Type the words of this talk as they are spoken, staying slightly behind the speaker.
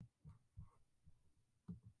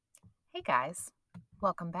Hey guys,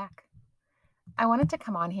 welcome back. I wanted to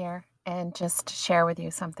come on here and just share with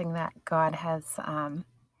you something that God has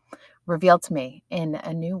revealed to me in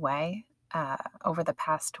a new way over the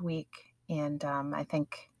past week, and I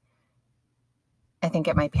think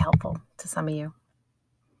it might be helpful to some of you.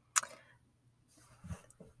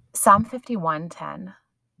 Psalm 51:10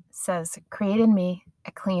 says, "Create in me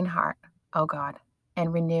a clean heart, O God,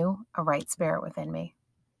 and renew a right spirit within me."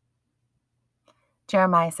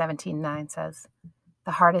 Jeremiah 17:9 says,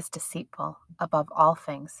 "The heart is deceitful above all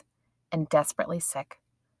things and desperately sick.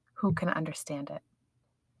 Who can understand it?"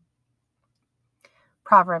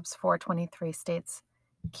 Proverbs 4:23 states,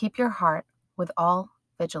 "Keep your heart with all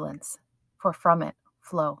vigilance, for from it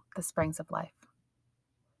flow the springs of life."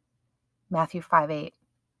 Matthew 5:8,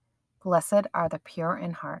 "Blessed are the pure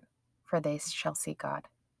in heart, for they shall see God."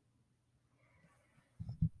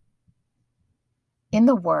 In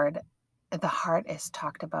the word, the heart is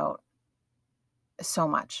talked about so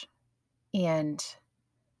much. And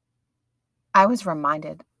I was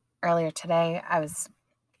reminded earlier today, I was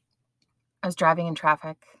driving in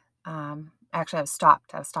traffic. Actually, I was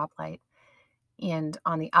stopped at a stoplight. And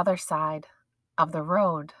on the other side of the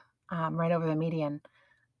road, right over the median,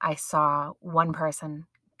 I saw one person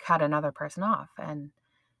cut another person off. And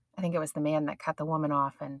I think it was the man that cut the woman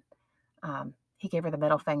off. And he gave her the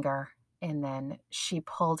middle finger. And then she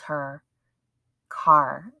pulled her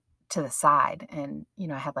car to the side. And,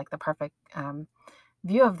 I had like the perfect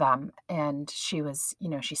view of them. And she was,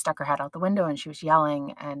 she stuck her head out the window and she was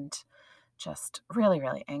yelling and just really,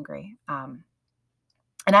 really angry. And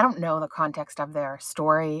I don't know the context of their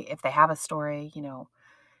story, if they have a story,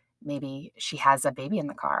 maybe she has a baby in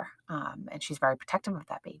the car, and she's very protective of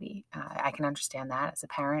that baby. I can understand that as a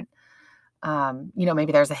parent.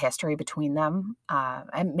 Maybe there's a history between them,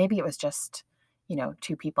 and maybe it was just,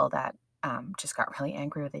 two people that just got really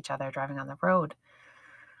angry with each other driving on the road.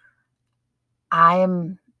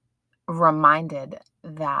 I'm reminded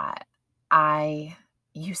that I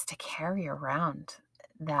used to carry around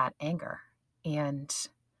that anger, and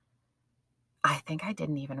I think I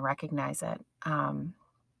didn't even recognize it.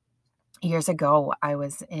 Years ago, I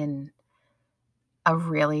was in a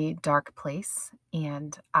really dark place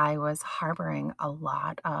and I was harboring a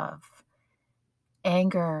lot of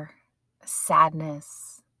anger,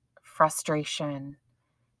 sadness, frustration,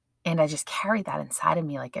 and I just carried that inside of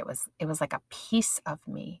me like it was like a piece of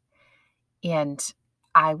me. And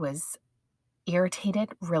I was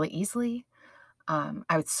irritated really easily.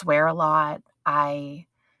 I would swear a lot. I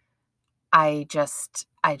just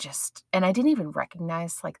and I didn't even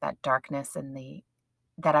recognize like that darkness and the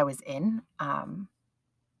that I was in.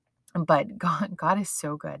 But God is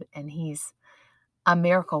so good and he's a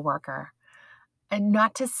miracle worker. And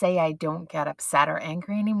not to say I don't get upset or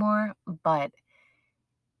angry anymore, but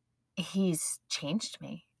he's changed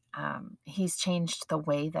me. He's changed the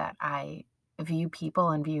way that I view people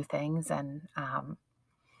and view things, and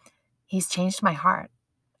he's changed my heart.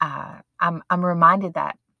 I'm reminded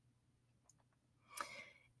that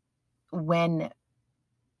when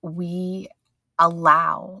we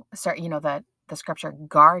allow certain, the scripture,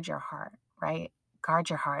 guard your heart, right? Guard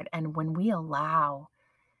your heart. And when we allow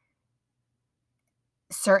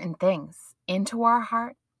certain things into our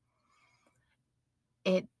heart,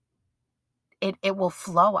 it it will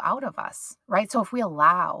flow out of us, right? So if we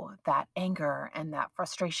allow that anger and that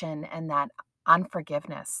frustration and that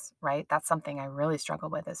unforgiveness, right? That's something I really struggle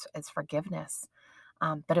with is forgiveness.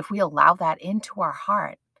 But if we allow that into our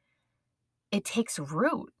heart, it takes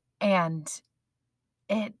root, and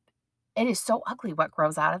it it is so ugly what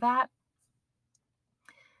grows out of that.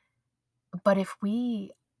 But if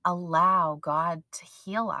we allow God to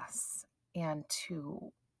heal us and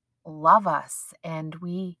to love us, and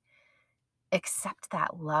we accept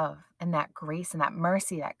that love and that grace and that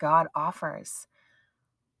mercy that God offers,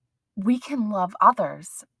 we can love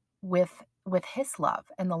others with his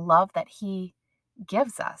love and the love that he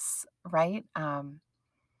gives us, right?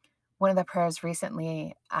 One of the prayers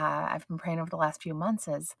recently I've been praying over the last few months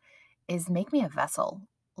is make me a vessel,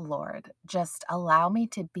 Lord. Just allow me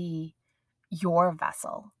to be your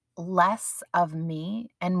vessel, less of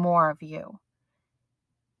me and more of you.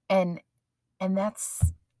 And and that's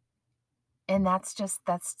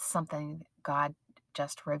something God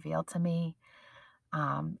just revealed to me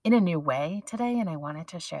in a new way today, and I wanted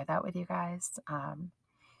to share that with you guys. I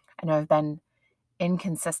know I've been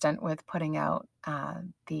inconsistent with putting out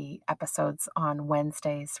the episodes on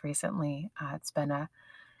Wednesdays recently. It's been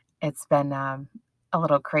a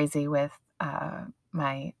little crazy with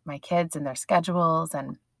my kids and their schedules,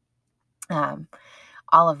 and um,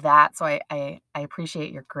 all of that. So I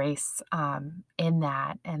appreciate your grace in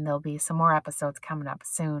that, and there'll be some more episodes coming up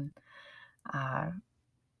soon. Uh,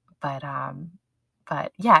 but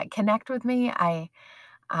yeah, connect with me.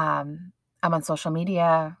 Um, I'm on social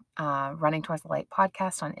media, Running Towards the Light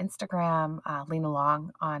podcast on Instagram, Lean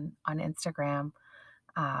Along on Instagram.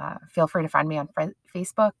 Feel free to find me on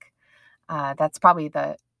Facebook. That's probably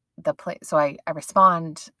the place. So I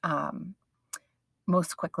respond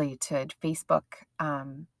most quickly to Facebook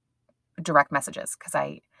direct messages because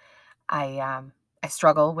I I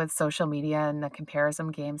struggle with social media and the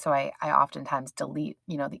comparison game. So I oftentimes delete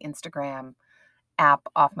the Instagram app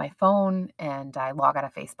off my phone and I log out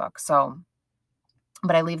of Facebook. So,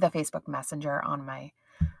 but I leave the Facebook Messenger on my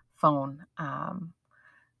phone.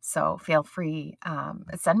 So feel free,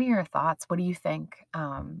 send me your thoughts. What do you think?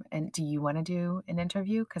 And do you want to do an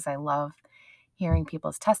interview? Because I love hearing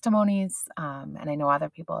people's testimonies, and I know other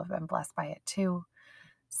people have been blessed by it too.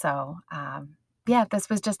 So, yeah, this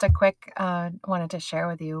was just a quick, wanted to share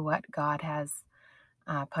with you what God has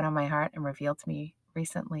put on my heart and revealed to me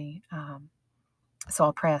recently. So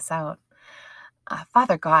I'll pray us out.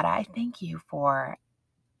 Father God, I thank you for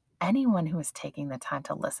anyone who is taking the time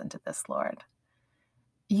to listen to this, Lord.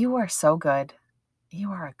 You are so good.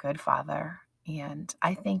 You are a good Father. And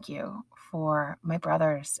I thank you for my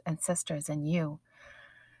brothers and sisters in you.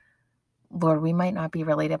 Lord, we might not be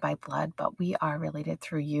related by blood, but we are related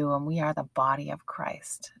through you, and we are the body of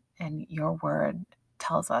Christ. And your word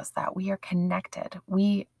tells us that we are connected.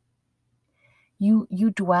 You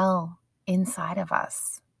dwell inside of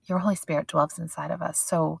us. Your Holy Spirit dwells inside of us.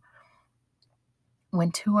 So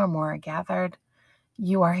when two or more are gathered,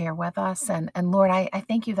 you are here with us. And Lord, I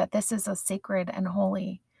thank you that this is a sacred and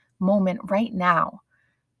holy moment right now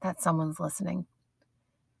that someone's listening.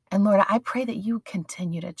 And Lord, I pray that you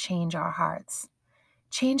continue to change our hearts.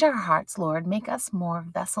 Change our hearts, Lord. Make us more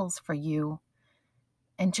vessels for you.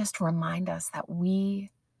 And just remind us that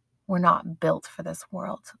we were not built for this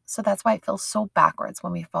world. So that's why it feels so backwards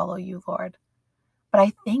when we follow you, Lord. But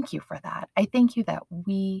I thank you for that. I thank you that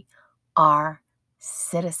we are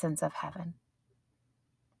citizens of heaven.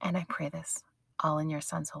 And I pray this all in your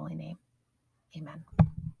Son's holy name. Amen.